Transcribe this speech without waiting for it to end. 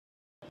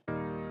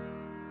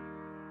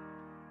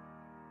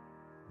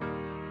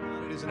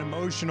An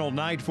emotional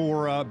night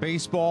for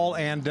baseball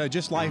and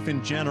just life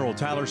in general.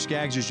 Tyler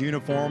Skaggs'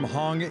 uniform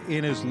hung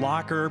in his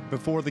locker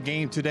before the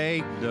game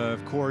today.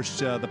 Of course,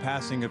 the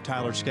passing of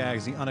Tyler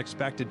Skaggs, the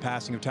unexpected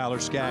passing of Tyler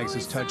Skaggs,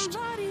 has touched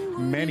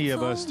many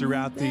of us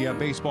throughout the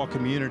baseball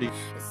community.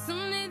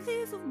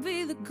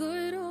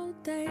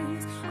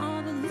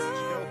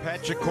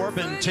 Patrick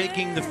Corbin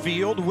taking the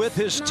field with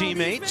his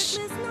teammates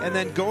and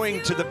then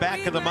going to the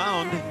back of the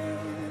mound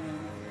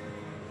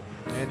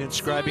and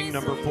inscribing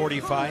number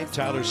 45,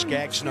 Tyler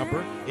Skaggs'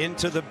 number,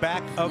 into the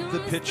back of the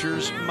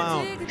pitcher's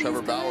mound.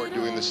 Trevor Bauer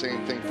doing the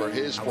same thing for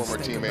his former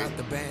teammate,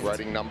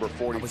 writing number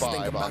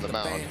 45 on the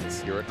mound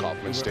here at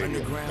Kauffman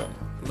Stadium.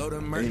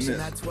 He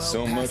meant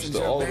so much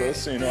to all of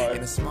us, you know. He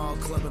was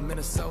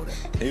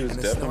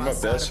definitely my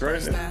best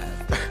friend.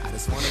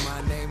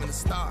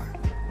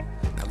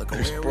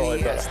 There's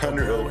probably about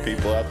 100 other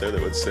people out there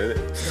that would say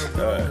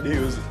that he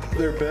was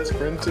their best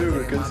friend too,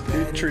 because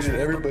he treated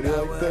everybody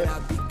like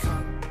that.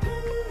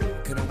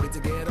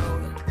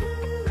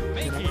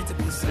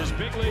 His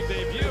big league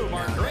debut,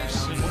 Mark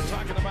Grace, and we're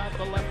talking about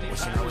the lefty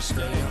Tyler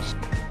Skaggs.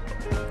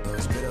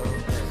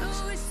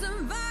 I wish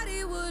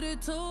somebody would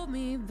have told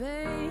me,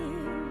 babe,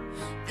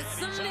 that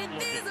someday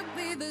these would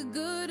be the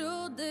good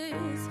old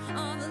days.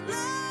 All the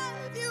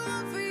love you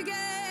won't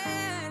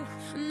forget,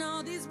 and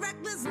all these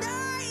reckless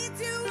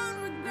nights you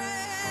won't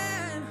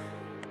regret.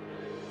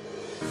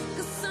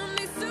 'Cause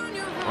someday soon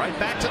you'll right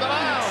back to the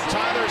mound.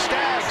 Tyler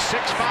Skaggs,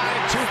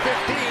 6'5",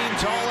 215,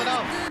 tall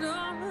enough.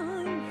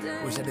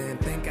 Wish I didn't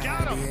think I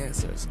had the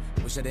answers.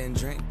 Wish I didn't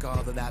drink all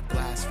of that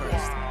glass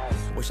first.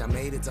 Wish I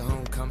made it to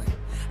homecoming.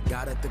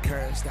 Got up the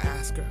courage to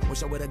ask her.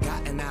 Wish I would have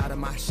gotten out of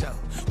my show.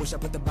 Wish I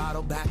put the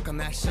bottle back on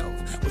that shelf.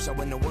 Wish I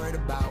wouldn't have worried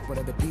about what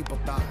other people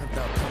thought and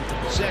felt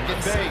comfortable.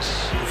 Second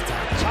base.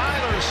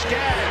 Tyler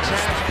Skaggs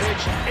has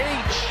pitched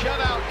 8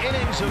 shutout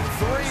innings of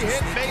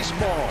 3-hit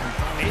baseball.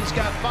 He's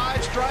got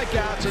 5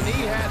 strikeouts, and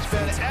he has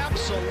been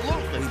absolutely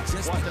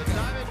what the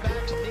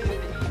Diamondbacks needed.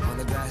 On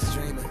the grass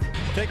dreaming.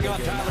 Taking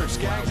on Tyler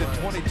Skaggs, a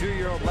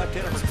 22-year-old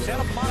left-hander from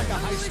Santa Monica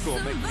High School,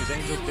 making his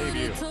Angels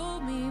debut.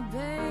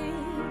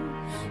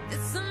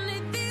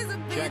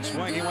 Jack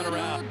swing, he went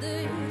around.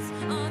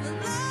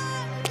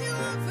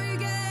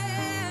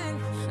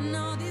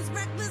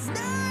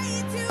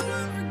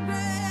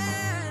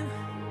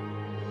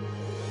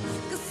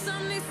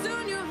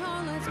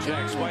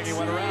 Jack swing, he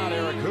went around.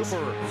 Eric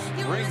Hooper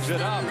brings it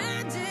up.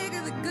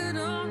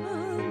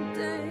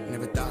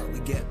 Never thought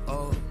we'd get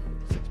old.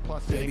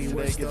 6+ innings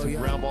today, get some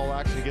ground ball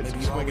action, get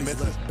some swing and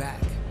misses. Look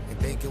back and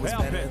think it was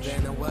better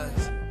than it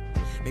was.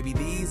 Maybe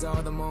these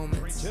are the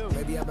moments.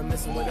 Maybe I've been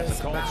missing what it's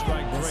about.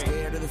 Been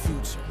scared of the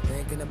future,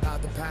 thinking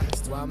about the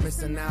past while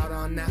missing out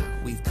on now.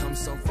 We've come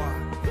so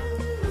far.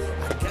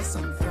 I guess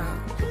I'm proud,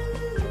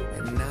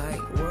 and I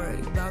ain't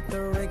worried about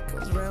the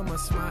wrinkles around my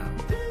smile.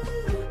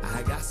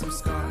 I got some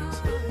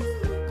scars.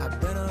 I've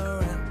been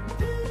around.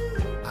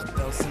 I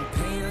felt some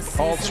pain.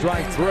 Called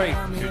strike 3.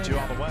 2-2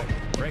 on the way.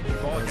 Breaking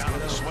ball, got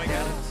him to swing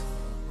at it.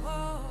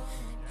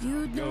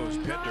 Goes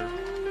Pinder.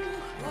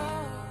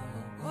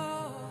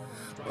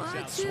 Strikes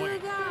out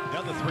swinging.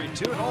 Another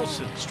 3-2, and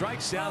Olsen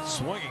strikes out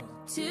swinging.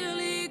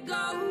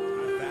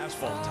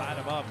 Fastball tied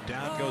him up.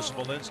 Down goes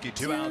Smolinski.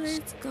 2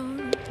 outs.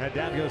 And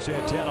down goes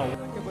Santana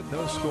with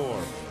no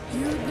score.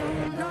 Swing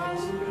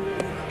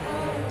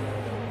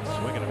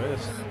and a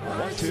miss.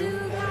 1-2.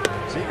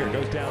 Seager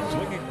goes down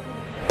swinging.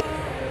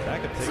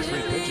 Back up, takes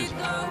 3 pitches.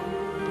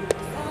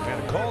 And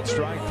a called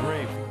strike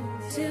 3.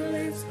 Till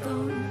it's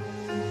gone.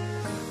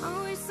 I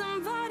wish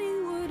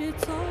somebody would have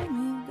told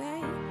me,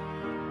 babe.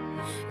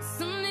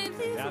 Someday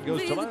these Down would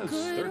goes be Tellez, the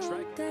good third strike.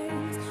 old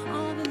days.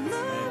 All the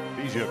love And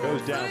Biggio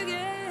goes down.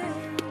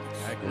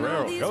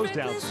 Guerrero goes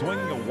down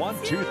swinging a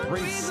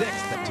 1-2-3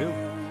 6th and 2.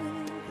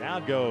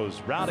 Down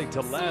goes Rowdy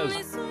Tellez.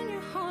 soon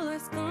your whole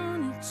life's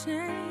gonna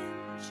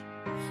change.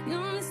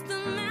 You'll miss the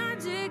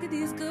magic of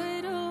these good